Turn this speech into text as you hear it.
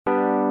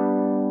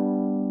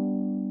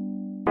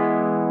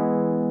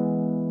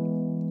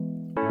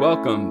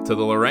Welcome to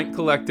the Laurent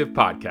Collective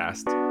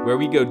podcast, where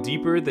we go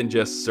deeper than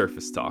just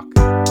surface talk.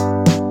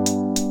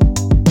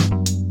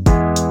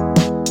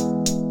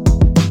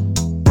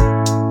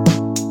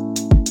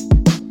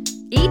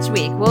 Each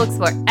week, we'll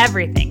explore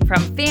everything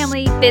from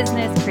family,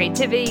 business,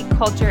 creativity,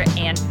 culture,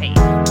 and faith.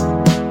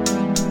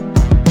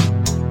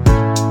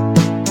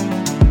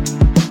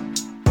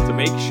 To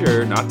make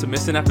sure not to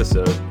miss an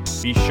episode,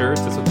 be sure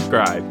to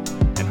subscribe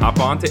and hop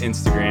on to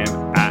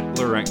Instagram at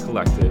Laurent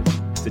Collective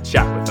to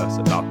chat with us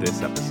about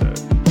this episode.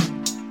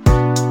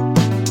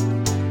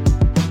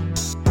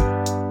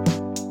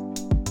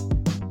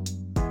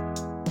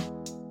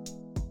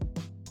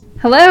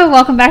 Hello,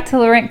 welcome back to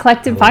Laurent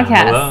Collective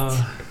Podcast.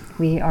 Hello.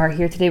 We are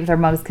here today with our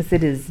moms because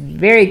it is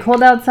very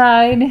cold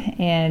outside,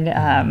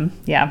 and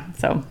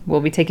so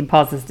we'll be taking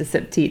pauses to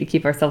sip tea to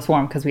keep ourselves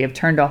warm because we have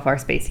turned off our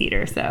space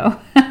heater. So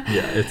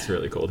Yeah, it's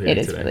really cold here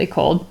today. It is really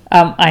cold.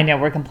 I know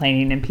we're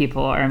complaining, and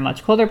people are in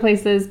much colder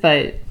places,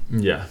 but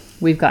Yeah,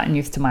 we've gotten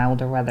used to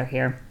milder weather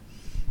here.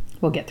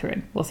 We'll get through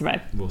it. We'll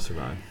survive. we'll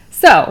survive.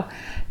 So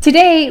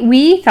today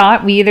we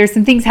thought there's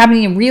some things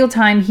happening in real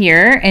time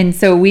here. And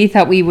so we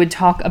thought we would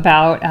talk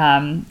about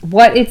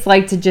what it's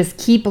like to just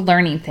keep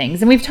learning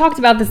things. And we've talked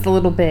about this a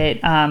little bit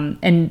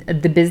in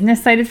the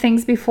business side of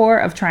things before,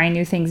 of trying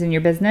new things in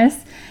your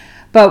business.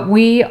 But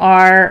we're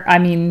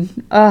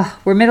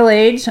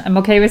middle-aged. I'm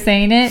okay with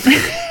saying it.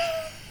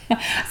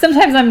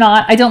 Sometimes I'm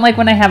not. I don't like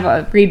when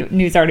I read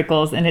news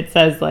articles and it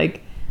says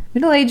like,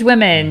 middle-aged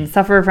women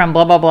suffer from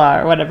blah, blah, blah,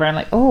 or whatever. I'm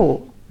like,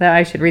 oh, that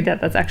I should read that.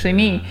 That's actually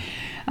me.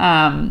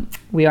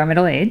 We are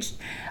middle-aged.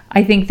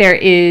 I think there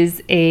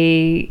is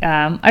I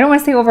don't want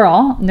to say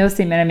overall. No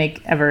statement I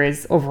make ever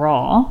is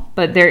overall.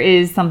 But there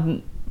is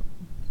some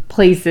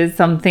places,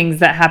 some things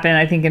that happen,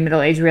 I think, in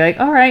middle age where you're like,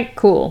 all right,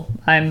 cool.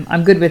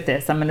 I'm good with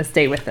this. I'm going to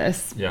stay with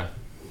this. Yeah.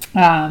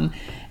 And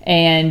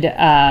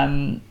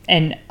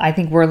I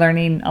think we're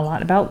learning a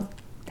lot about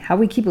how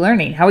we keep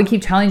learning, how we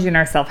keep challenging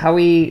ourselves,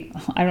 I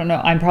don't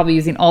know, I'm probably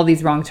using all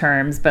these wrong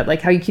terms, but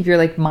like how you keep your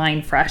like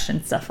mind fresh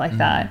and stuff like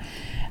that.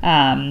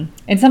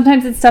 And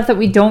sometimes it's stuff that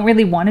we don't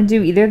really want to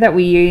do either, that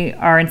we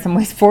are in some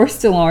ways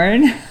forced to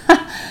learn.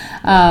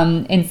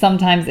 And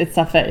sometimes it's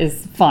stuff that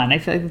is fun. I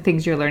feel like the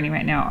things you're learning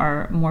right now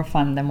are more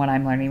fun than what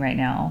I'm learning right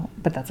now,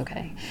 but that's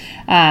okay.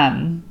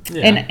 And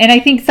I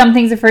think some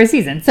things are for a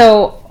season.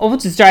 So we'll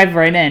just drive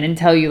right in and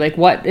tell you like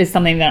what is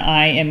something that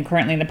I am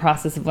currently in the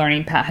process of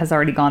learning. Pat has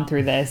already gone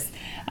through this,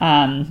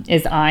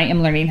 is I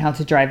am learning how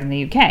to drive in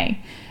the UK.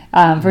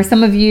 For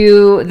some of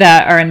you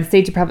that are in the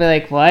States, you're probably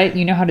like, what?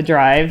 You know how to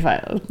drive?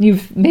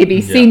 You've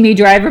maybe seen me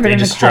drive, but in the car.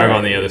 They just drive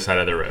on the other side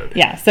of the road.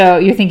 Yeah, so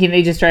you're thinking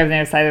they just drive on the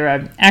other side of the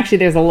road. Actually,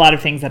 there's a lot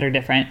of things that are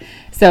different.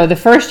 So the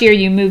first year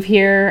you move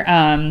here,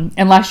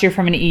 unless you're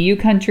from an EU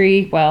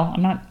country,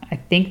 I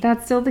think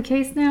that's still the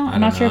case now. I'm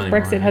not sure if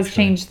Brexit has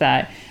changed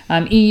that.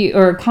 EU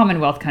or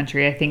Commonwealth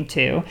country, I think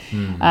too,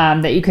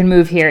 that you can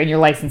move here and your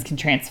license can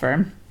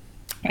transfer.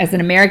 As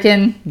an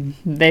American,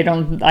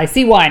 I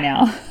see why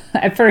now.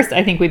 At first,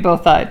 I think we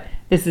both thought,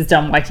 this is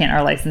dumb. Why can't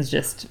our license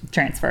just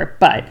transfer?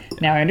 But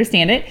now I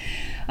understand it,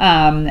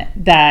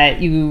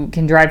 that you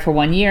can drive for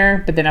 1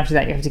 year, but then after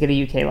that, you have to get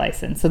a UK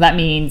license. So that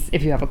means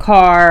if you have a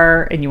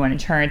car and you want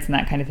insurance and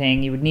that kind of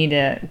thing, you would need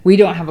we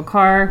don't have a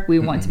car. We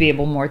want to be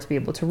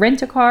able to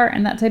rent a car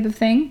and that type of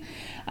thing.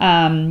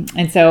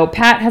 And so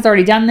Pat has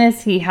already done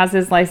this. He has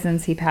his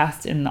license. He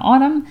passed in the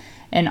autumn.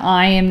 And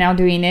I am now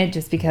doing it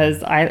just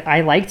because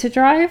I like to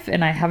drive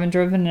and I haven't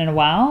driven in a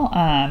while,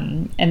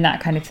 and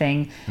that kind of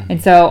thing.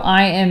 And so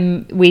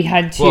we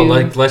had to... Well,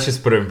 let's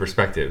just put it in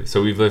perspective.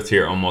 So we've lived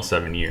here almost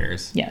 7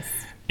 years. Yes.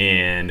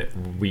 And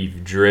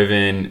we've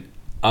driven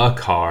a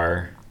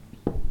car...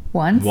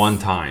 Once? One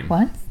time.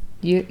 Once?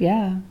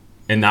 Yeah.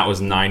 And that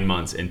was 9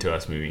 months into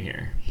us moving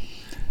here.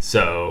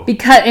 So...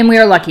 And we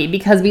are lucky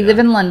because we live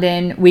in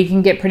London. We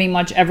can get pretty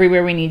much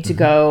everywhere we need to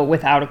go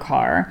without a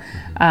car.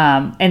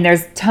 And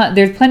there's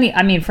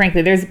plenty,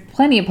 frankly, there's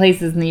plenty of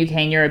places in the UK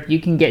and Europe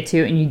you can get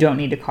to and you don't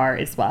need a car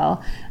as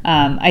well.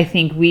 I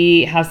think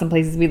we have some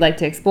places we'd like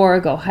to explore,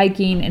 go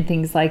hiking and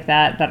things like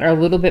that are a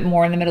little bit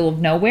more in the middle of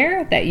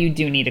nowhere that you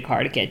do need a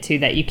car to get to,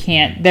 that you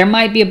can't, there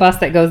might be a bus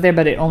that goes there,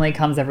 but it only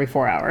comes every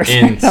 4 hours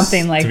or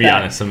something like that. To be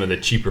honest, some of the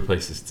cheaper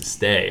places to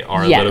stay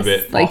are a little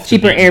bit like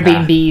cheaper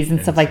Airbnbs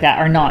and stuff like that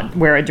are not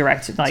where a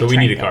direct so we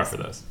need a car for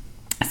those.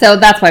 So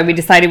that's why we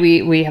decided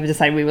we have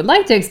decided we would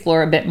like to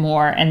explore a bit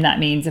more, and that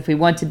means if we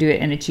want to do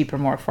it in a cheaper,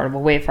 more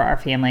affordable way for our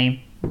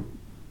family,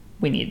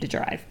 we need to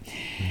drive.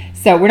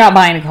 So we're not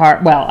buying a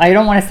car. Well, I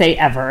don't want to say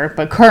ever,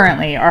 but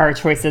currently our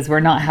choice is we're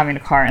not having a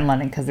car in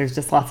London because there's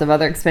just lots of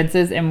other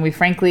expenses, and we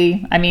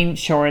frankly,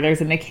 sure,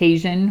 there's an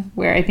occasion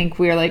where I think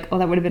we're like, oh,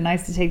 that would have been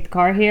nice to take the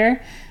car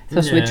here,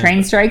 especially with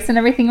train strikes and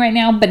everything right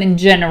now. But in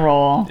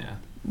general,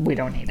 we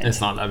don't need it. It's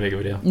not that big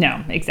of a deal.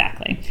 No,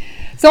 exactly.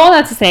 So all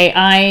that to say,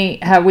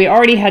 we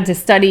already had to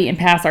study and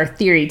pass our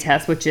theory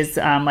test, which is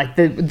like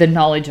the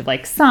knowledge of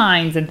like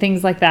signs and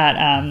things like that.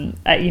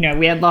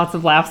 We had lots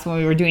of laughs when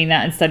we were doing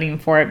that and studying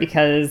for it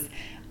because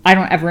I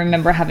don't ever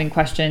remember having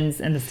questions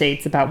in the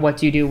States about what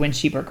do you do when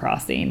sheep are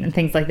crossing and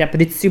things like that,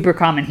 but it's super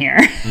common here.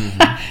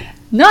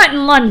 Not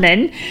in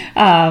London,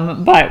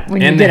 but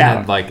when you get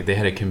out. And they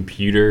had a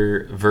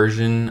computer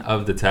version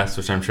of the test,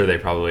 which I'm sure they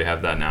probably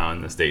have that now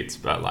in the States,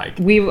 but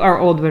we are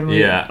old when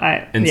we...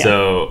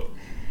 So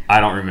I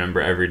don't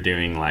remember ever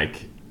doing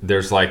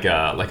there's a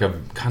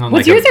kind of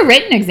was yours a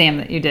written exam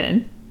that you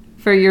did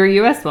for your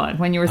US one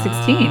when you were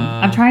 16?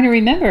 I'm trying to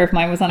remember if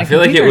mine was on a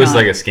computer. I feel like it was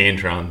like a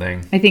Scantron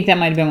thing. I think that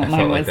might have been what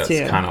mine was too.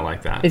 It's kind of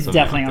like that. It's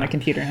definitely on a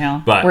computer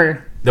now.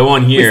 But the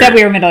one here... We said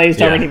we were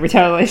middle-aged already. We're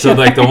totally sure.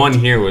 So the one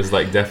here was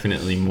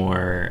definitely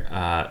more...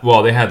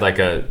 they had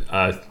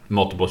a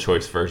multiple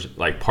choice version,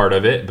 part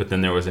of it, but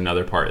then there was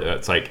another part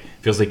that's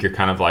feels like you're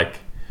kind of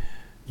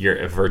you're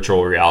a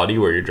virtual reality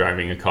where you're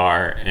driving a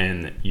car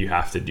and you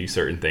have to do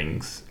certain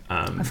things.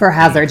 For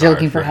hazards, you're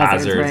looking for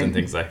hazards, right? And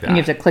things like that. And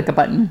you have to click a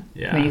button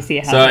when you see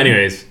a hazard. So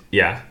anyways,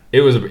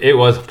 it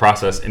was a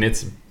process, and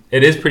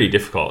it is pretty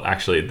difficult,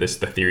 actually, the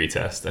theory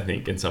test, I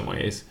think, in some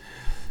ways.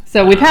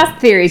 So we passed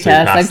theory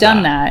test. I've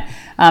done that.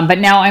 But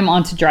now I'm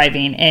on to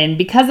driving. And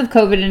because of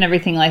COVID and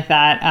everything like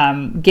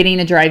that, getting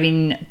a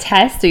driving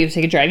test, so you have to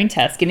take a driving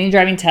test, getting a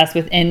driving test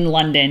within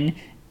London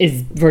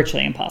is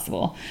virtually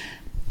impossible.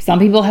 Some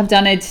people have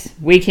done it.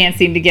 We can't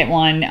seem to get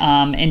one.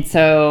 And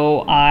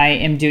so I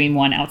am doing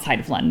one outside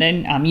of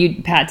London.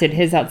 Pat did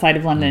his outside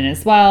of London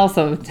as well.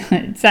 So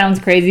it sounds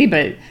crazy,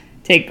 but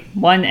take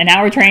an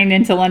hour train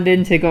into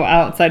London to go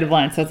outside of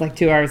London. So it's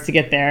 2 hours to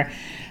get there.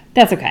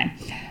 That's okay.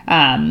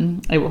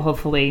 It will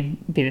hopefully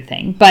be the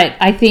thing. But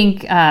I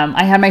think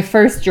I had my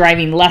first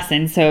driving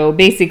lesson. So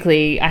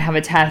basically I have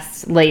a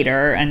test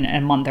later in a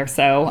month or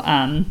so.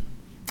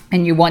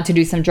 And you want to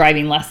do some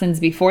driving lessons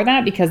before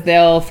that because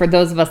for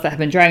those of us that have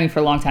been driving for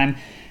a long time,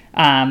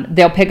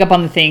 they'll pick up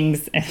on the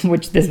things,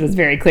 which this was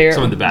very clear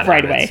some of the bad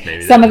right habits,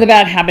 away. Some of the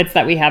bad habits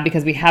that we have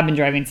because we have been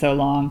driving so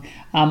long,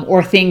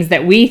 or things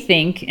that we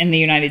think in the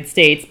United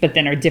States, but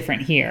then are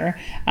different here.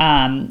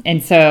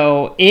 And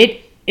so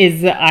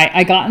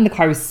I got in the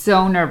car, I was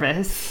so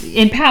nervous,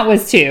 and Pat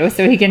was too,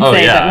 so he can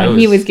say that when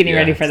he was getting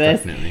ready for this.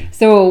 Definitely.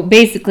 So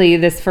basically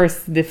the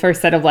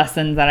first set of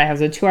lessons that I have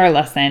was a 2-hour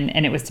lesson,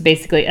 and it was to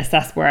basically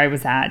assess where I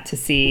was at to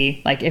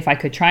see if I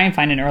could try and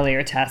find an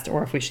earlier test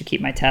or if we should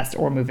keep my test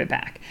or move it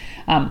back.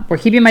 We're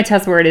keeping my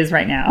test where it is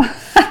right now.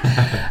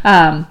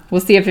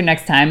 We'll see after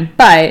next time,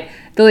 but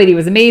the lady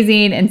was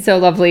amazing and so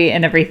lovely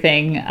and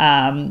everything.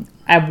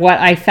 What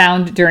I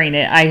found during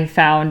it, I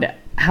found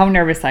how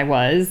nervous I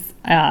was.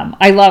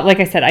 Like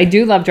I said, I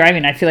do love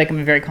driving. I feel like I'm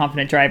a very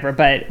confident driver,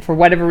 but for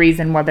whatever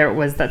reason, whether it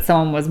was that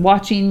someone was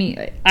watching me,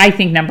 I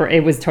think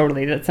it was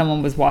totally that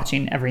someone was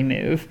watching every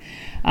move.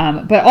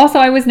 But also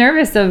I was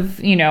nervous of,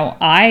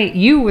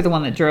 you were the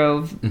one that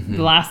drove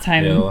the last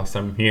time. Yeah, the last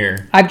time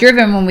here. I've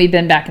driven when we've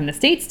been back in the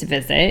States to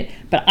visit,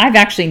 but I've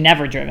actually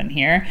never driven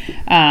here.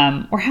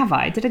 Or have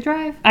I? Did I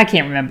drive? I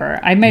can't remember.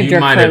 I may have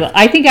driven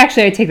I think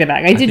actually I take that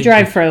back. I did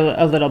drive for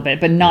a little bit,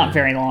 but not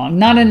very long.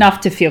 Not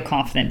enough to feel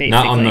confident, basically.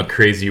 Not on the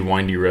crazy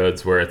windy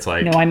roads where it's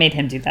No, I made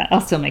him do that. I'll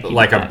still make you do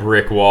that. A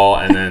brick wall,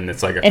 and then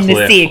it's a and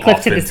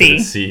cliff to the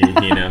sea.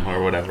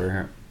 Or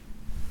whatever.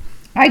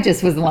 I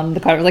just was the one in the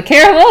car. I was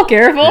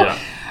careful.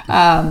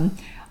 Yeah.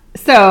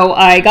 So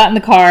I got in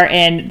the car,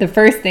 and the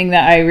first thing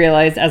that I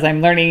realized as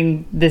I'm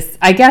learning this,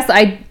 I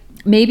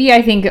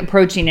think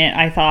approaching it,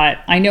 I thought,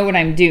 I know what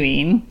I'm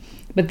doing.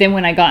 But then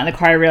when I got in the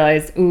car, I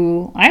realized,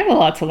 I have a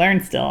lot to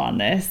learn still on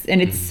this.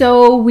 And it's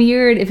so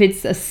weird if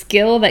it's a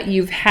skill that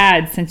you've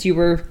had since you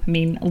were,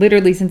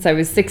 literally since I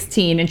was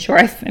 16, and sure,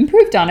 I've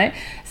improved on it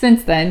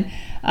since then.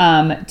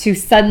 To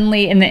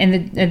suddenly, and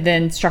the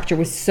instructor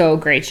was so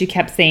great. She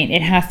kept saying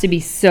it has to be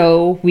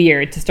so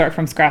weird to start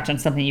from scratch on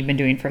something you've been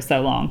doing for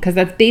so long, because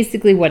that's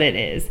basically what it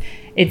is.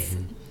 It's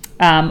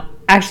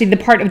actually the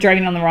part of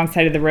driving on the wrong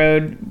side of the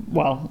road.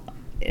 Well,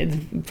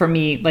 for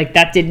me,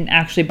 that didn't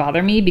actually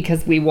bother me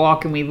because we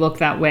walk and we look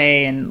that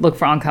way and look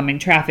for oncoming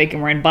traffic,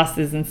 and we're in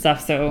buses and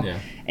stuff. So,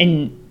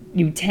 and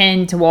you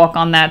tend to walk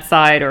on that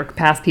side or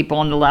pass people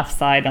on the left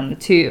side on the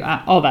two,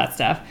 all that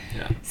stuff.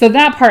 Yeah. So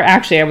that part,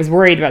 actually, I was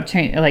worried about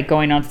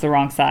going onto the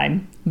wrong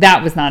side.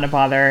 That was not a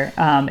bother.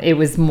 It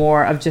was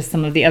more of just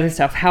some of the other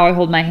stuff. How I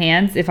hold my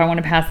hands. If I want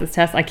to pass this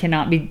test, I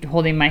cannot be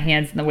holding my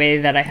hands in the way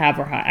that I have,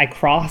 or I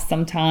cross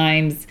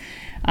sometimes,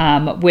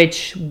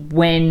 which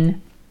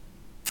when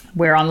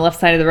we're on the left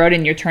side of the road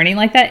and you're turning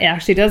like that, it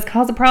actually does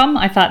cause a problem.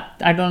 I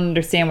don't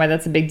understand why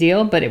that's a big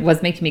deal, but it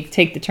was making me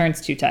take the turns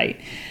too tight.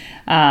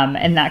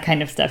 And that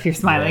kind of stuff. You're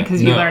smiling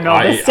because you learned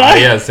all this stuff.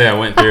 I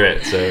went through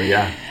it, so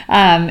yeah.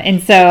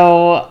 And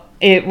so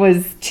it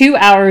was 2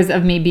 hours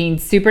of me being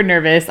super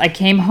nervous. I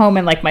came home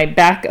and my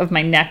back of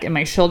my neck and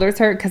my shoulders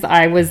hurt because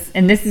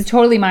and this is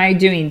totally my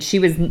doing. She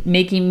was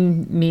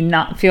making me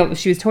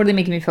totally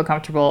making me feel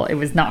comfortable. It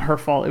was not her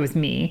fault. It was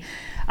me.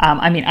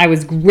 I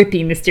was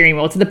gripping the steering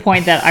wheel to the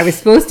point that I was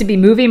supposed to be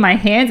moving my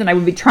hands and I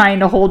would be trying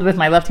to hold with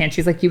my left hand.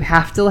 She's like, you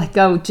have to let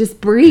go. Just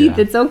breathe.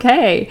 Yeah. It's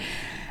okay.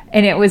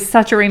 And it was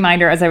such a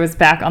reminder as I was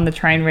back on the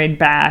train ride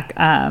back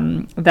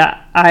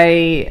that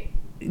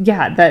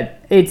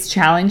that it's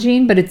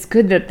challenging, but it's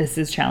good that this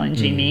is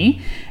challenging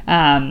me.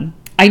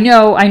 I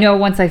know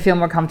once I feel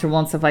more comfortable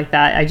and stuff like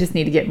that, I just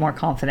need to get more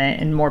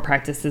confident, and more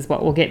practice is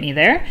what will get me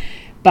there.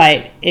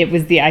 But it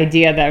was the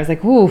idea that I was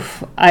like,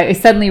 oof, I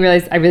suddenly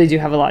realized I really do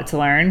have a lot to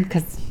learn,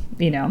 because,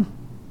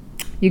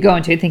 you go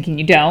into it thinking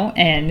you don't.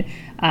 And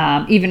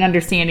even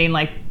understanding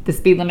like the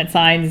speed limit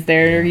signs,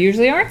 there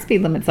usually aren't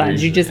speed limit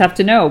signs. You just have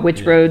to know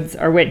which roads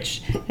are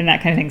which and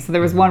that kind of thing. So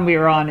there was one we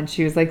were on and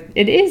she was like,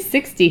 it is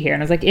 60 here.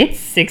 And I was like, it's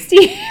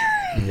 60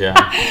 here?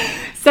 Yeah.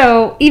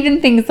 So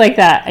even things like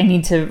that, I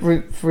need to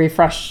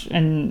refresh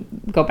and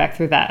go back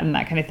through that and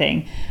that kind of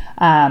thing.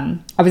 I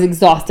was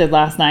exhausted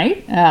last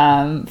night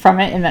from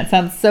it, and that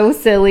sounds so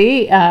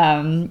silly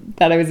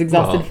that I was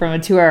exhausted from a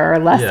 2-hour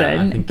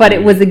lesson. But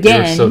it was,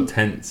 again, you were so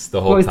tense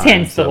the whole time. I was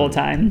tense the whole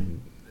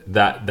time.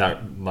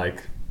 That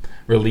like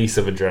release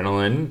of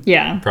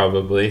adrenaline,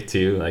 probably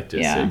too, like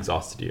just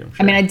exhausted you. I'm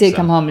sure. I mean, I did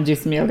come home and do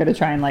some yoga to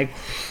try and like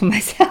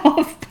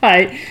myself,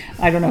 but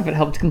I don't know if it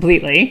helped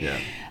completely.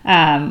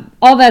 Yeah.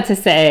 All that to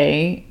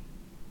say,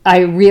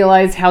 I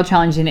realized how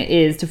challenging it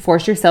is to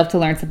force yourself to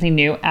learn something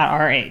new at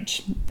our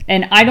age.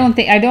 And I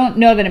don't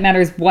know that it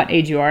matters what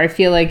age you are. I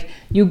feel like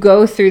you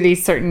go through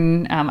these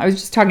certain, I was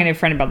just talking to a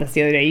friend about this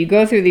the other day. You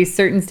go through these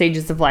certain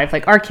stages of life.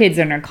 Like our kids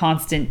are in a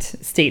constant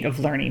state of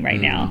learning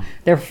right now.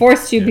 They're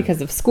forced to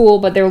because of school,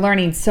 but they're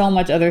learning so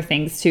much other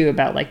things too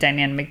about like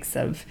dynamics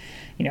of,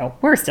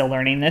 we're still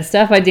learning this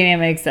stuff, by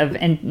dynamics of,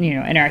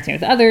 interacting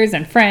with others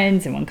and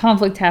friends, and when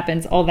conflict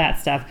happens, all that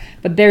stuff.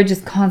 But they're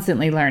just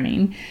constantly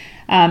learning.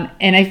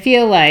 And I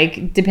feel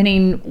like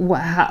depending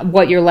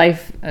what your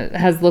life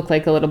has looked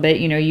like a little bit,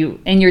 you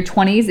in your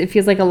 20s, it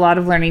feels like a lot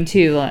of learning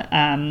too.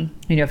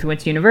 If you went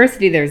to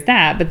university, there's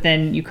that, but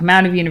then you come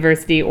out of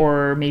university,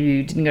 or maybe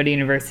you didn't go to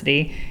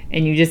university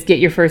and you just get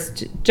your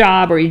first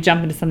job, or you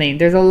jump into something.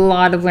 There's a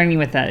lot of learning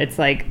with that. It's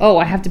like, oh,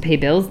 I have to pay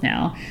bills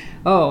now.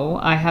 Oh,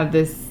 I have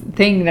this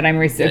thing that I'm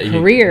racing a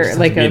career. You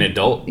like be an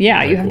adult. Yeah,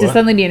 like, you have to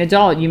suddenly be an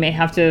adult. You may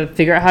have to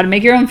figure out how to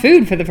make your own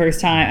food for the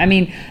first time. I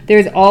mean,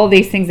 there's all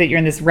these things that you're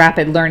in this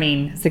rapid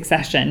learning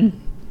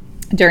succession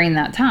during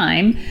that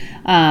time.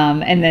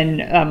 And then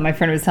my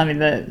friend was telling me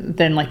that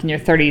then like in your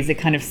 30s, it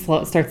kind of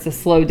starts to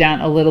slow down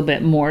a little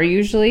bit more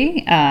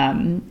usually.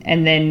 And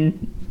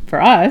then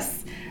for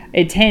us,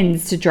 it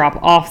tends to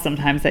drop off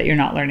sometimes, that you're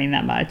not learning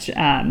that much.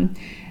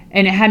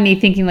 And it had me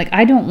thinking, like,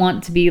 I don't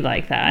want to be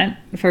like that,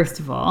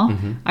 first of all.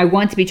 I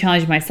want to be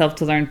challenging myself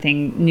to learn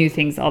new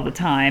things all the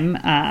time.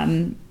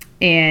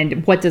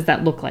 And what does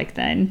that look like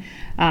then?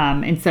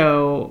 And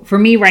so for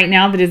me right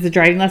now, that is the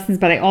driving lessons,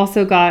 but I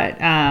also got,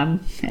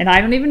 and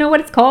I don't even know what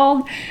it's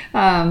called,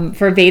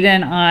 for Veda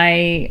and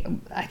I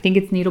think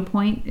it's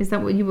needlepoint. Is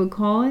that what you would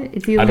call it?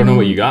 It's I don't know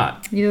what you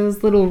got.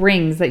 Those little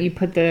rings that you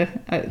put the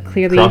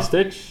clearly cross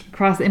stitch.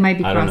 It might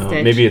be cross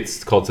stitch. Maybe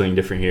it's called something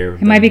different here.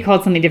 It might be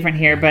called something different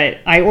here, but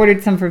I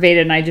ordered some for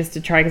Veda and I just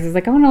to try, because I was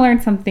like, I want to learn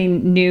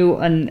something new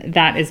on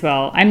that as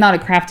well. I'm not a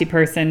crafty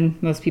person.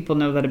 Most people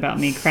know that about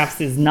me.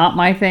 Crafts is not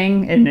my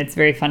thing, and it's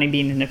very funny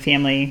being in a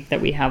family that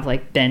we have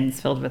like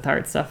bins filled with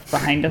art stuff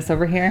behind us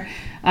over here.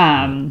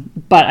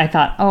 But I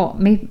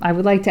thought, maybe I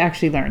would like to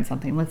actually learn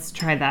something. Let's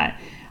try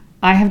that.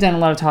 I have done a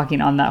lot of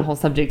talking on that whole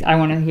subject. I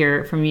want to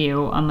hear from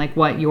you on like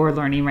what you're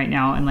learning right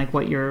now, and like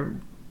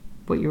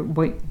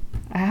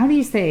how do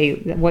you say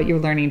what you're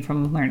learning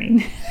from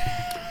learning?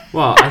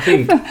 Well, I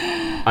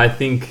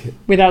think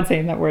without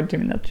saying that word too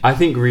much, I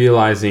think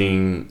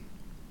realizing,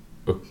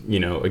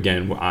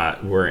 again,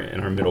 we're in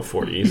our middle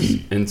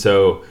 40s, and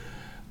so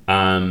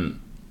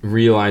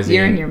realizing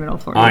you're in your middle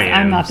 40s.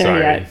 I'm not there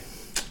yet.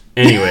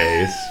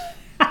 Anyways,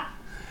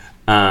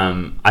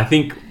 I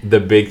think the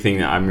big thing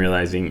that I'm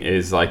realizing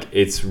is like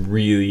it's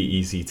really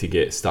easy to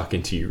get stuck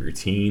into your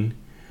routine,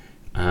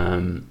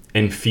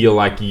 and feel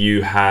like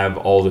you have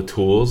all the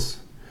tools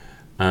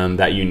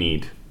that you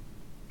need,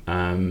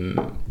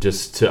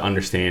 just to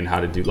understand how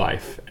to do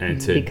life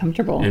and to be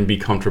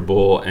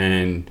comfortable.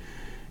 And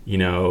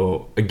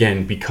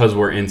again, because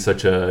we're in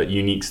such a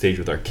unique stage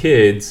with our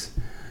kids,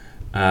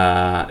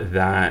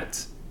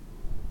 that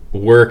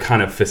we're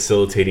kind of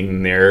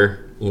facilitating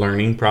their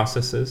learning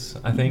processes,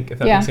 I think, if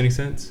that makes any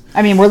sense.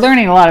 I mean, we're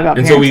learning a lot about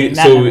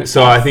parenting.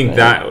 So I think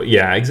that,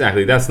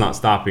 exactly, that's not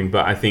stopping.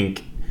 But I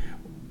think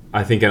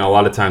in a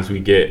lot of times we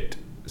get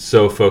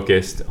so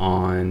focused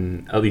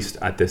on, at least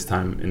at this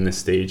time in this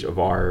stage of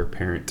our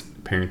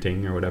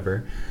parenting or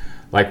whatever,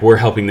 like we're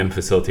helping them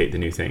facilitate the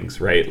new things,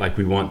 right? Like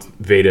we want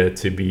Veda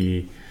to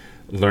be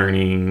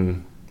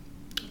learning,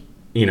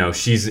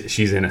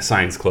 she's in a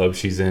science club,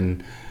 she's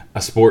in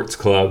a sports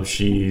club,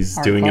 she's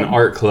doing an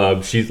art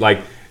club, she's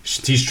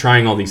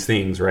trying all these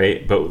things,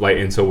 right? But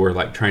and so we're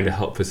like trying to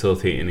help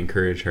facilitate and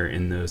encourage her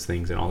in those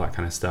things and all that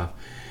kind of stuff.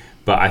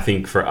 But I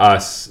think for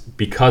us,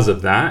 because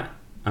of that,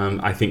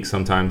 I think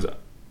sometimes,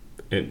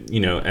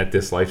 at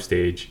this life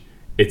stage,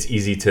 it's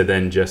easy to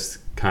then just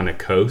kind of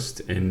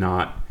coast and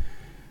not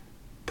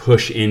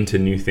push into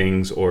new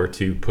things, or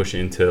to push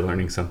into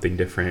learning something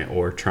different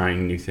or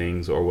trying new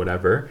things or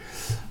whatever.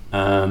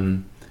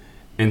 And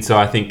And so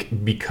I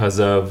think because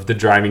of the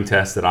driving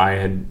test that I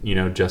had,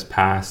 just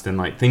passed and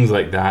like things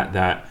like that,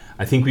 that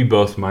I think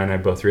Maya and I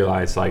both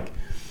realized like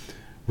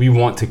we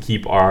want to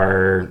keep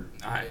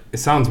it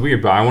sounds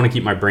weird, but I want to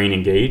keep my brain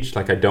engaged.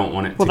 Like I don't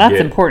want it to that's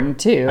important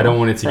too. I don't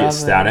want it to get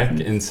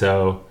static. And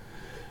so,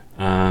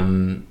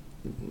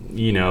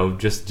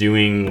 just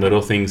doing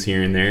little things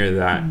here and there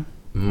that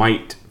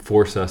might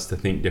force us to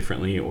think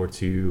differently or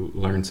to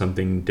learn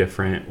something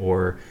different,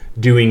 or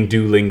doing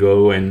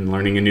Duolingo and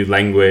learning a new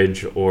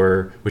language,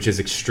 which is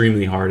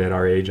extremely hard at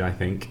our age, I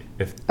think,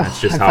 if that's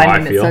just how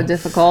I feel. It's so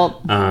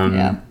difficult.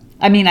 Yeah.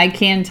 I mean, I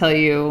can tell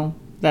you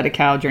that a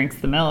cow drinks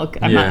the milk.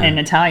 I'm not in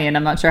Italian.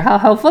 I'm not sure how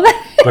helpful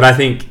that is. But I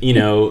think,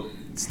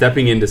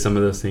 stepping into some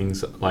of those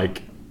things,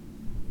 like,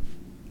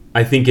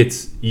 I think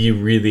you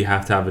really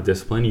have to have a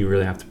discipline. You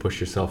really have to push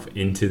yourself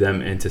into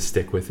them and to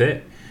stick with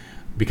it.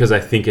 Because I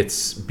think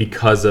it's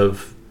because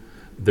of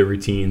the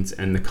routines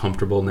and the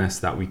comfortableness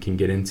that we can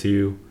get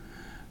into.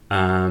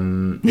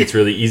 It's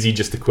really easy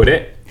just to quit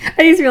it.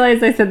 I just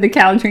realized I said the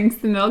cow drinks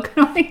the milk.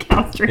 I don't think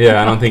cows drink milk.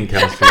 I don't think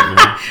cows drink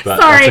milk. But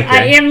sorry, okay.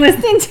 I am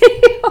listening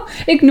to you.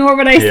 Ignore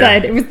what I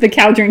said. It was the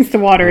cow drinks the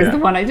water is the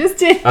one I just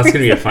did. That's going to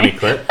be a funny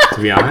clip,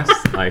 to be honest.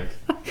 Like,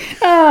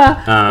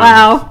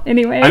 wow.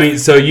 Anyway. I mean,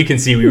 so you can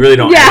see we really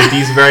don't edit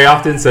these very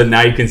often. So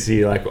now you can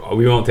see, like,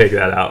 we won't take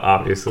that out,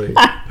 obviously.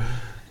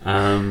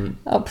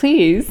 Oh,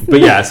 please.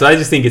 But so I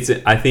just think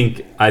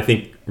I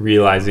think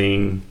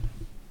realizing,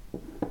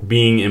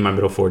 being in my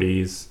middle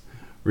 40s,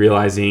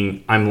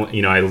 realizing I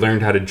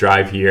learned how to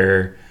drive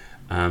here,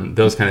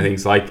 those kind of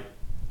things, like,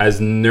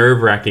 as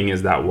nerve-wracking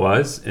as that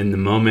was in the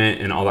moment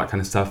and all that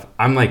kind of stuff,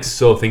 I'm like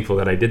so thankful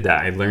that I did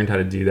that. I learned how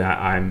to do that.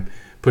 I'm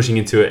pushing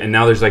into it, and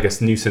now there's like a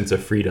new sense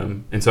of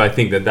freedom. And so I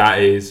think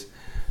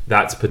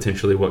that's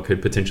potentially what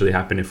could potentially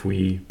happen if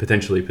we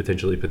potentially but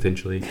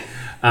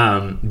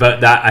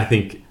that, I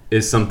think,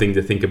 is something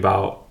to think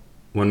about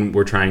when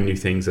we're trying new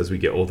things as we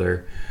get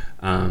older.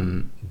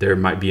 There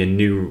might be a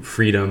new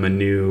freedom, a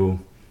new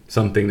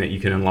something that you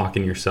can unlock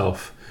in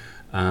yourself,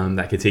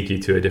 that could take you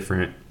to a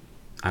different,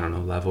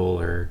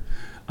 level or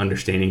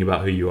understanding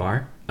about who you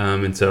are.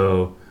 And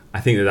so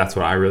I think that's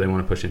what I really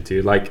want to push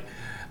into. Like,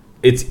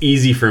 it's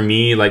easy for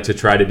me, like, to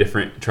try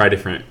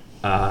different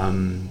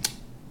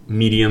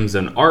mediums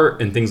and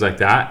art and things like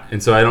that.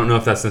 And so I don't know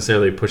if that's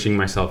necessarily pushing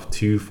myself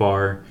too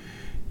far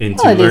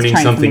into learning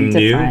something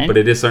new, but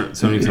it is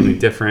something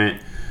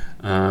different.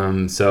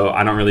 So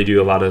I don't really do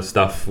a lot of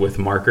stuff with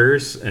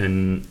markers,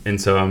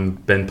 and so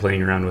I've been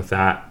playing around with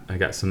that. I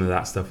got some of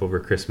that stuff over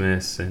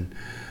Christmas and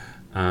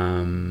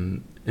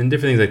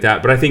different things like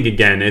that. But I think,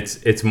 again,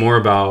 it's more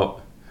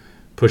about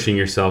pushing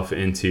yourself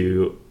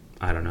into,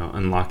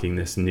 unlocking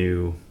this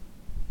new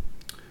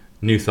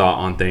thought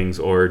on things,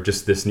 or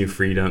just this new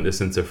freedom, this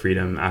sense of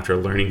freedom after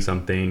learning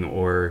something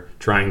or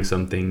trying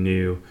something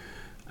new.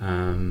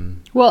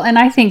 Well, and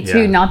I think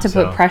too, not to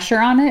put pressure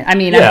on it. I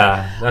mean,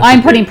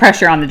 I'm putting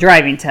pressure on the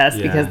driving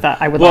test because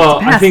I would like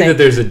to pass it. I think that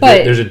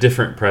there's a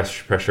different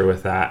pressure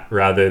with that,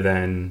 rather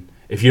than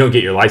if you don't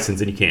get your license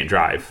and you can't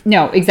drive.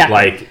 No, exactly.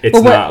 Like,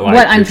 it's not like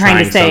what I'm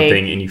trying to say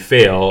something and you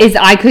fail. Is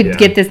I could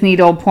get this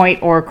needle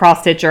point or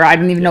cross stitch, or I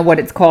don't even know what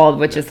it's called,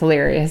 which is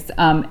hilarious.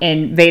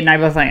 And Vade and I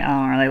both like, I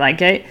don't really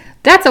like it.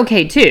 That's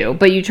okay too,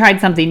 but you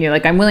tried something new.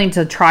 Like, I'm willing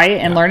to try it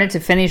and learn it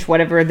to finish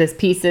whatever this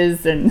piece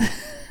is, and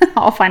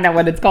I'll find out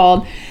what it's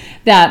called,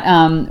 that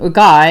we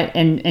got,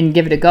 and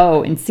give it a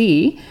go and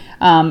see.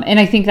 And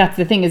I think that's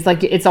the thing, is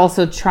like, it's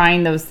also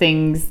trying those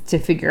things to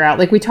figure out,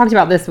 like we talked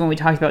about this when we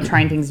talked about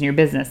trying things in your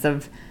business,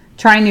 of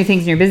trying new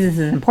things in your business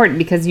is important,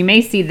 because you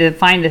may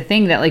find the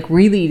thing that like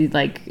really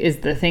like is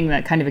the thing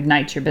that kind of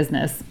ignites your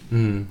business.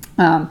 And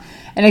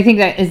I think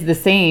that is the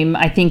same.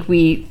 I think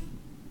we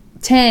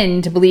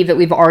tend to believe that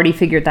we've already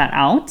figured that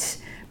out,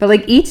 but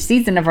like each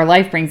season of our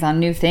life brings on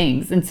new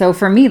things. And so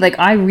for me, like,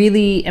 I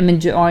really am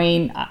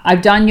enjoying,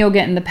 I've done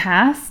yoga in the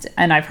past,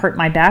 and I've hurt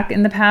my back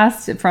in the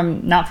past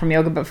not from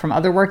yoga, but from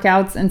other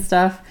workouts and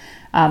stuff.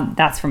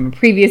 That's from a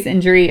previous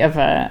injury, of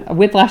a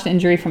whiplash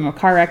injury from a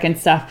car wreck and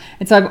stuff.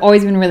 And so I've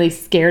always been really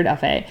scared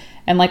of it.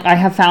 And like, I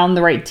have found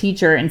the right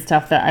teacher and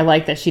stuff that I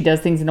like, that she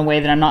does things in a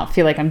way that I'm not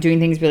feel like I'm doing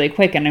things really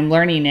quick, and I'm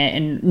learning it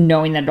and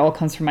knowing that it all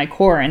comes from my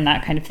core and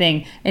that kind of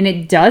thing. And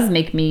it does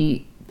make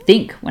me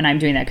think when I'm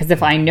doing that, because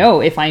if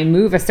I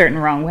move a certain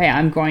wrong way,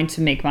 I'm going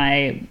to make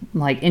my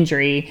like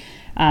injury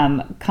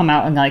come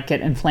out and like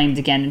get inflamed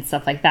again and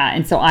stuff like that.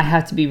 And so I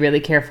have to be really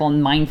careful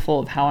and mindful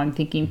of how I'm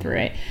thinking through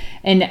it.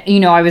 And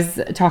I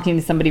was talking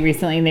to somebody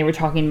recently, and they were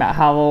talking about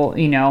how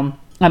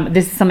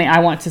this is something I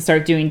want to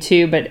start doing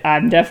too, but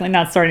I'm definitely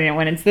not starting it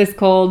when it's this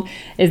cold.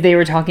 Is they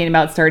were talking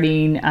about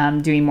starting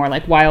doing more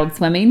like wild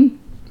swimming.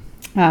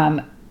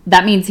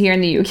 That means here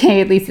in the UK,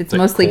 at least, it's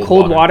mostly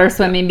cold water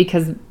swimming,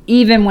 because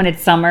even when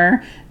it's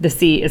summer, the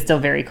sea is still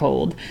very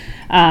cold.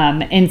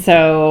 And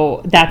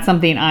so that's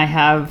something I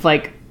have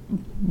like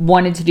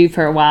wanted to do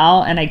for a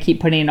while, and I keep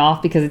putting it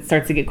off because it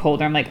starts to get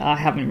colder. I'm like, oh, I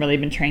haven't really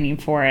been training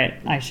for it.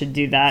 I should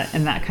do that,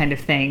 and that kind of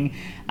thing.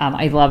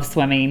 I love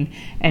swimming.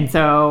 And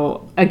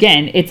so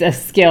again, it's a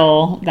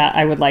skill that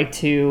I would like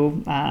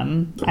to,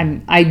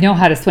 I know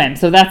how to swim.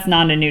 So that's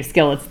not a new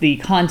skill. It's the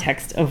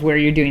context of where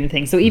you're doing the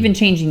thing. So even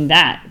changing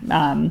that,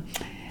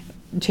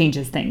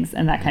 changes things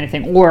and that kind of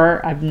thing.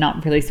 Or I've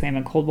not really swam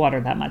in cold water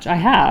that much. I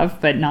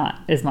have, but not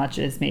as much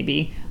as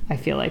maybe I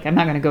feel like. I'm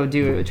not going to go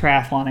do a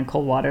triathlon in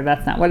cold water.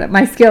 That's not what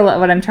my skill,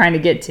 what I'm trying to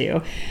get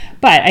to.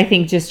 But I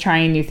think just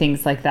trying new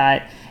things like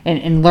that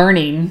and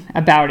learning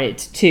about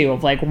it too,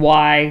 of like,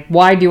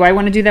 why do I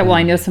want to do that? Well,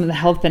 I know some of the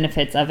health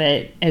benefits of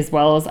it, as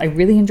well as I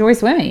really enjoy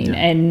swimming. Yeah.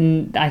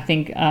 And I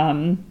think,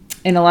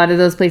 in a lot of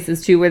those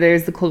places too, where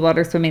there's the cold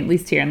water swimming, at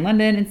least here in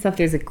London and stuff,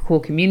 there's a cool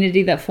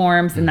community that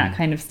forms and that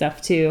kind of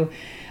stuff too.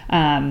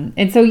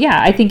 And so,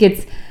 yeah, I think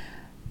it's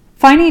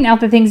finding out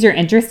the things you're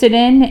interested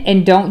in,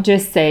 and don't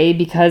just say,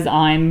 because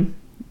I'm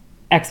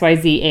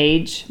XYZ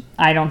age,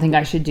 I don't think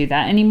I should do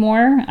that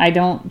anymore. I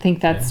don't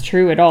think that's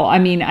true at all. I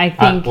mean, I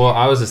think... well,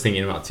 I was just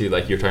thinking about too,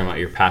 like you're talking about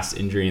your past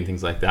injury and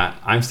things like that.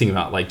 I'm thinking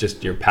about like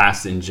just your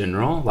past in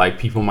general. Like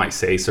people might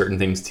say certain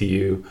things to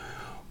you,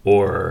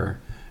 or,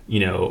 you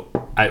know,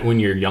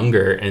 when you're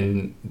younger,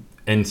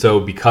 and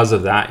so because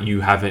of that, you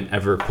haven't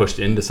ever pushed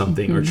into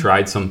something or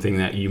tried something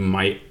that you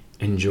might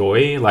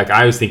enjoy. Like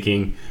I was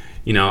thinking,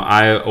 you know,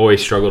 I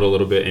always struggled a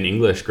little bit in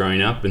English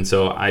growing up, and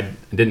so I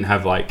didn't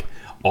have like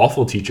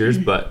awful teachers,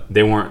 but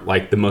they weren't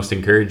like the most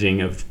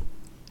encouraging of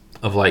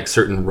like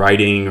certain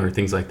writing or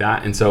things like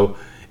that. And so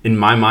in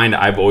my mind,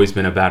 I've always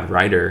been a bad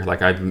writer.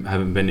 Like I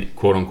haven't been,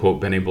 quote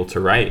unquote, been able to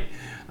write.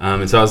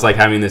 And so I was like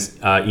having this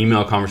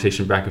email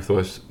conversation back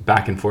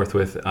and forth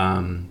with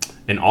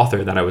an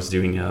author that I was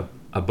doing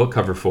a book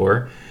cover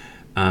for.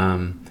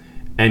 And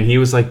he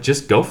was like,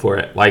 just go for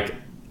it. Like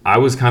I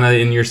was kind of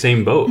in your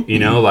same boat, you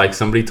know, like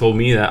somebody told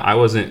me that I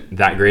wasn't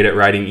that great at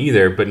writing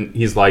either, but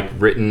he's like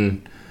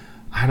written,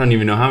 I don't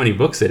even know how many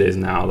books it is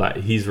now that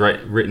he's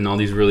written all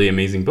these really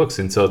amazing books.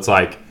 And so it's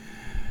like,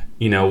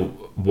 you know,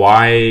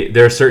 why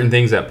there are certain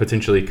things that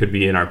potentially could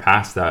be in our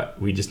past that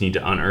we just need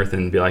to unearth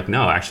and be like,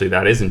 no, actually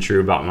that isn't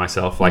true about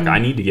myself. Like I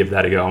need to give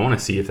that a go. I want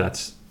to see if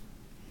that's,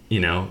 you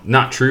know,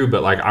 not true,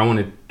 but like I want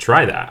to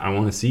try that. I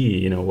want to see,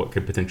 you know, what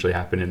could potentially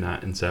happen in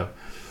that. And so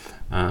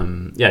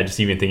just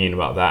even thinking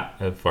about that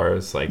as far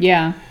as like...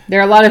 Yeah, there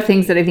are a lot of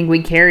things that I think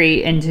we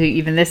carry into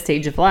even this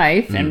stage of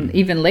life and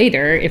even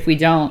later if we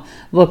don't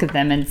look at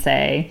them and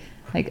say,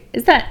 like,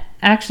 is that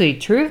actually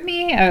true of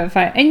me?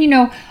 And, you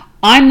know,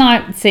 I'm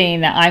not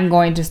saying that I'm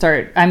going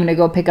to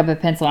go pick up a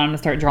pencil and I'm going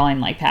to start drawing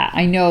like that.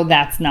 I know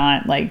that's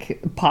not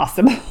like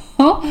possible.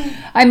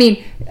 I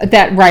mean,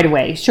 that right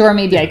away. Sure,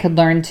 maybe I could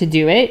learn to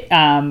do it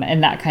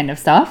and that kind of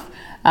stuff.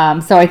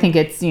 So I think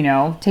it's, you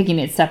know, taking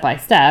it step by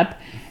step.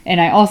 And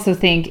I also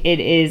think it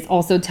is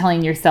also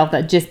telling yourself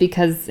that just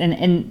because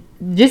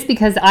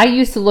I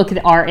used to look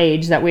at our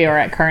age that we are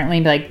at currently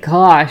and be like,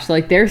 gosh,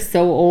 like they're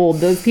so old.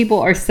 Those people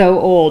are so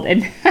old.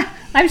 And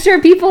I'm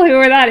sure people who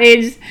are that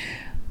age,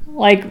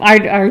 like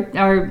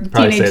our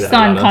teenage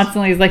son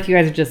constantly is like, you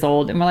guys are just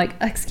old. And we're like,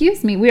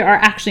 excuse me, we are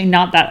actually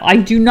not that. I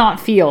do not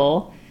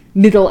feel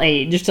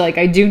middle-aged. Like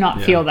I do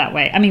not feel that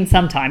way. I mean,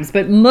 sometimes,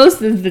 but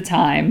most of the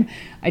time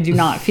I do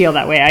not feel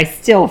that way. I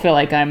still feel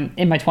like I'm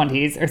in my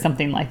 20s or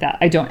something like that.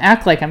 I don't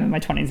act like I'm in my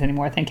 20s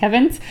anymore, thank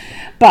heavens.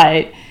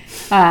 But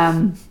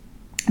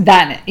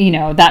that, you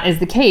know, that is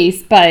the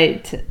case.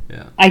 But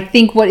I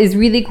think what is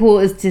really cool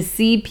is to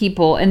see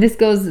people, and this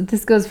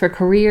goes for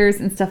careers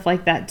and stuff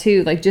like that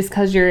too. Like just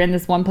because you're in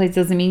this one place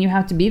doesn't mean you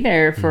have to be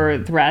there for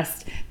the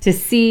rest. To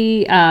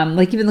see,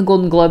 like even the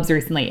Golden Globes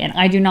recently, and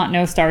I do not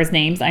know stars'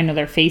 names. I know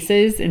their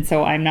faces, and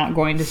so I'm not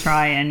going to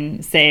try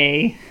and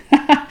say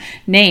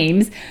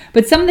names.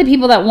 But some of the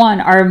people that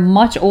won are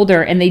much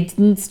older, and they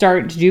didn't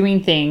start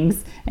doing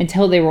things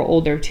until they were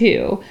older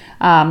too.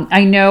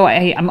 I know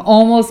I'm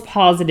almost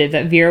positive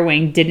that Vera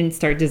Wang didn't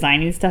start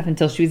designing stuff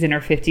until she was in her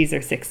 50s or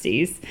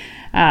 60s.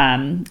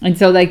 And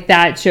so like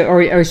that show,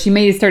 or she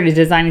may have started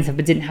designing stuff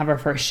but didn't have her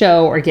first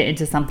show or get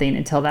into something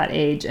until that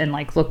age. And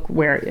like look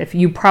where, if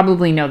you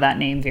probably know that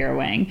name, Vera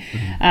Wang.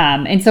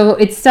 And so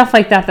it's stuff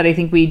like that I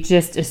think we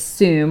just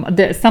assume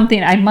that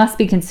something, I must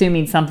be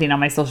consuming something on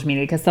my social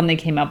media because something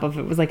came up of,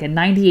 it was like a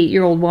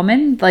 98-year-old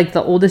woman, like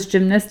the oldest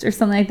gymnast or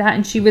something like that,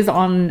 and she was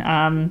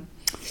on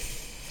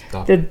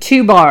the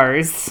 2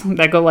 bars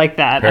that go like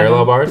that.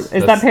 Parallel bars?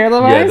 Is that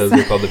parallel bars? Yeah, those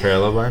are called the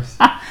parallel bars.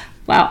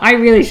 Wow, I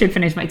really should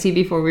finish my tea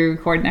before we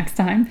record next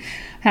time.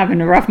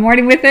 Having a rough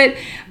morning with it.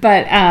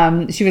 But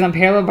she was on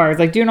parallel bars,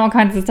 like doing all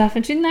kinds of stuff,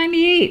 and she's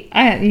 98.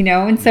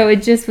 And so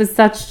it just was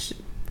such...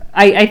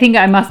 I think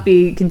I must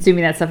be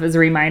consuming that stuff as a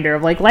reminder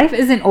of like, life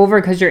isn't over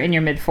because you're in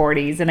your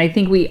mid-40s. And I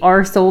think we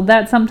are sold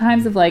that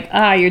sometimes of like,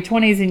 your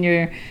 20s and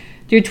your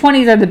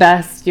 20s are the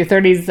best. Your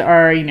 30s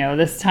are,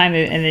 this time,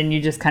 and then you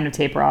just kind of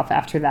taper off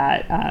after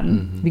that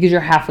because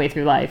you're halfway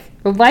through life.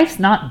 But life's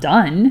not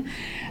done.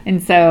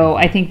 And so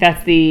I think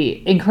that's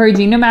the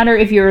encouraging, no matter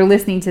if you're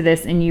listening to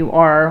this and you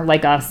are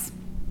like us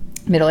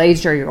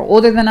middle-aged or you're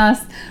older than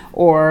us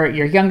or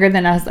you're younger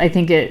than us. I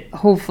think it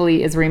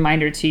hopefully is a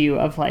reminder to you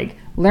of like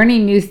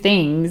learning new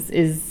things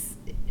is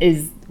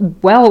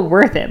well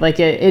worth it. Like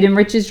it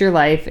enriches your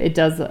life. It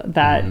does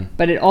that,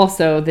 but it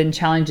also then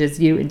challenges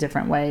you in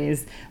different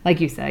ways.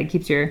 Like you said,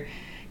 keeps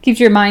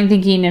your mind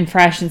thinking and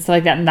fresh and stuff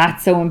like that. And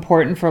that's so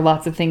important for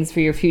lots of things for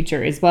your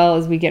future as well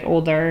as we get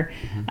older.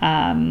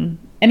 And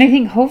I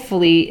think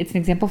hopefully it's an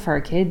example for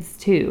our kids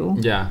too.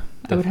 Yeah,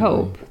 definitely. I would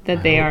hope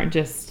that they aren't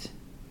just,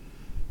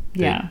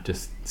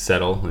 just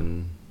settle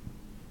and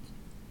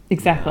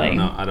exactly.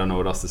 I don't know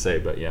what else to say,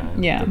 but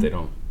that they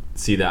don't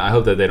see that. I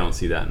hope that they don't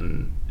see that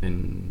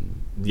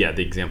in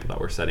the example that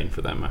we're setting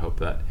for them. I hope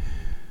that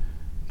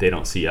they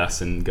don't see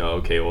us and go,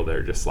 okay, well,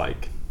 they're just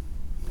like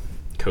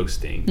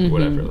coasting or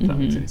whatever, if that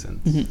makes any sense.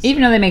 So.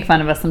 Even though they make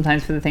fun of us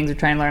sometimes for the things we're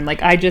trying to learn.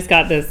 Like I just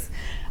got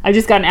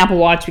an Apple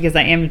Watch because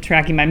I am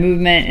tracking my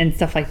movement and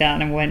stuff like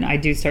that. And when I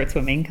do start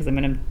swimming, because I'm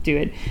going to do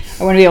it,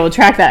 I want to be able to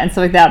track that and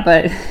stuff like that.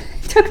 But it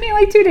took me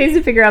like 2 days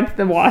to figure out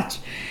the watch,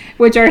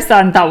 which our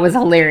son thought was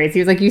hilarious. He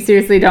was like, you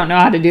seriously don't know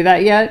how to do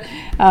that yet?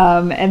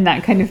 And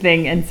that kind of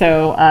thing. And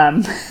so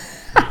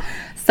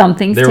some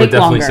things take longer.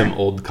 There were definitely some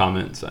old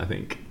comments, I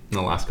think, in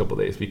the last couple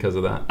of days because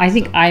of that. I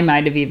think I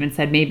might have even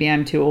said maybe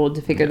I'm too old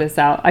to figure this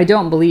out. I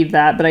don't believe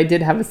that, but I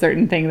did have a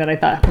certain thing that I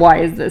thought, why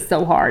is this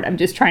so hard? I'm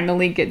just trying to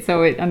link it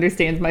so it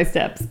understands my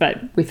steps. But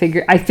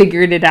I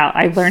figured it out.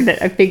 I learned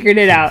it. I figured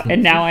it out,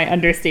 and now I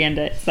understand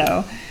it.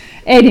 So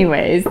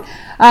anyways,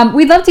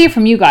 we'd love to hear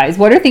from you guys.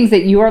 What are things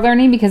that you are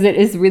learning? Because it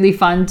is really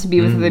fun to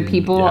be with other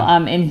people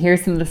and hear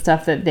some of the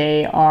stuff that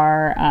they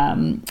are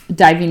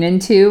diving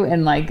into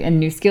and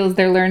new skills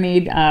they're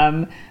learning.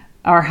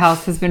 Our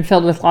house has been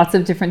filled with lots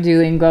of different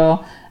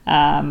Duolingo.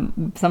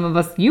 Some of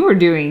us, you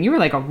were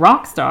like a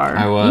rock star.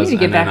 I was. You need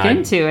to get back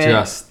into it.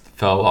 Just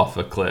fell off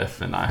a cliff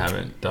and I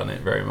haven't done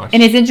it very much.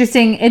 And it's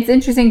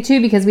interesting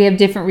too, because we have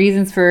different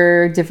reasons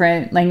for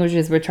different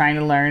languages we're trying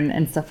to learn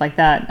and stuff like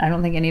that. I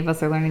don't think any of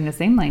us are learning the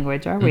same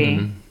language, are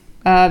we?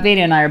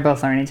 Veda and I are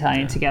both learning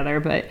Italian together,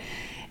 but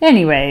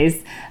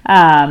anyways,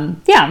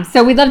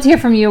 so we'd love to hear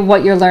from you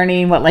what you're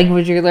learning, what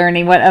language you're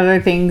learning, what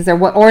other things, or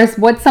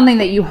what's something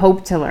that you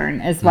hope to learn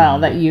as well,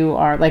 that you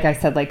are, like I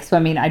said, like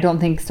swimming. I don't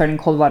think starting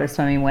cold water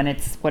swimming when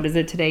it's, what is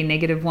it today,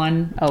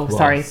 -1? Oh, well,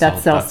 sorry,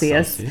 that's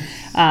Celsius.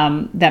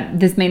 That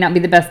this may not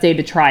be the best day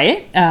to try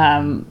it.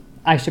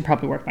 I should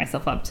probably work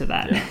myself up to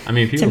that. Yeah. I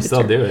mean, people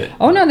still do it.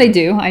 Oh, no, they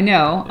do. I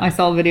know. Yeah. I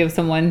saw a video of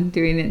someone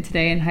doing it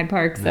today in Hyde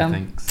Park. So. No,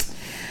 thanks.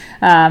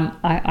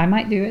 I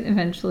might do it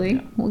eventually.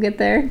 Yeah. We'll get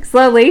there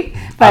slowly.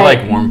 But I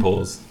like warm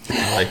pools.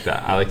 I like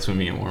that. I like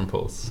swimming in warm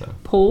pools. So.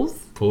 Pools.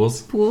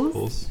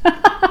 Pools.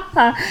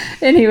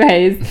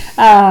 Anyways,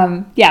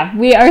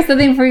 we are still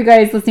thankful for you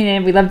guys listening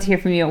in. We'd love to hear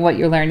from you on what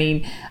you're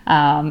learning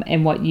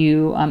and what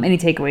you any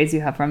takeaways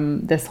you have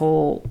from this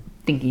whole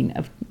thinking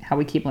of how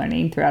we keep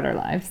learning throughout our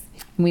lives.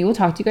 And we will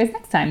talk to you guys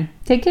next time.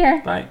 Take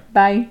care. Bye.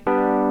 Bye.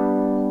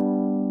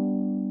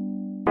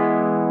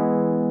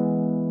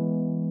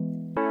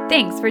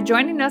 Thanks for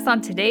joining us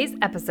on today's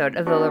episode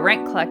of the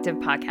Laurent Collective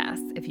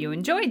podcast. If you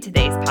enjoyed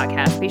today's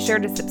podcast, be sure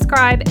to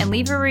subscribe and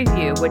leave a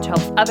review, which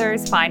helps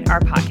others find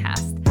our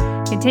podcast.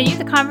 Continue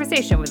the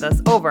conversation with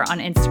us over on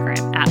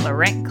Instagram at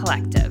Laurent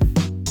Collective.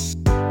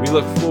 We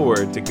look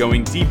forward to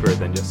going deeper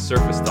than just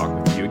surface talk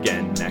with you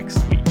again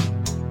next week.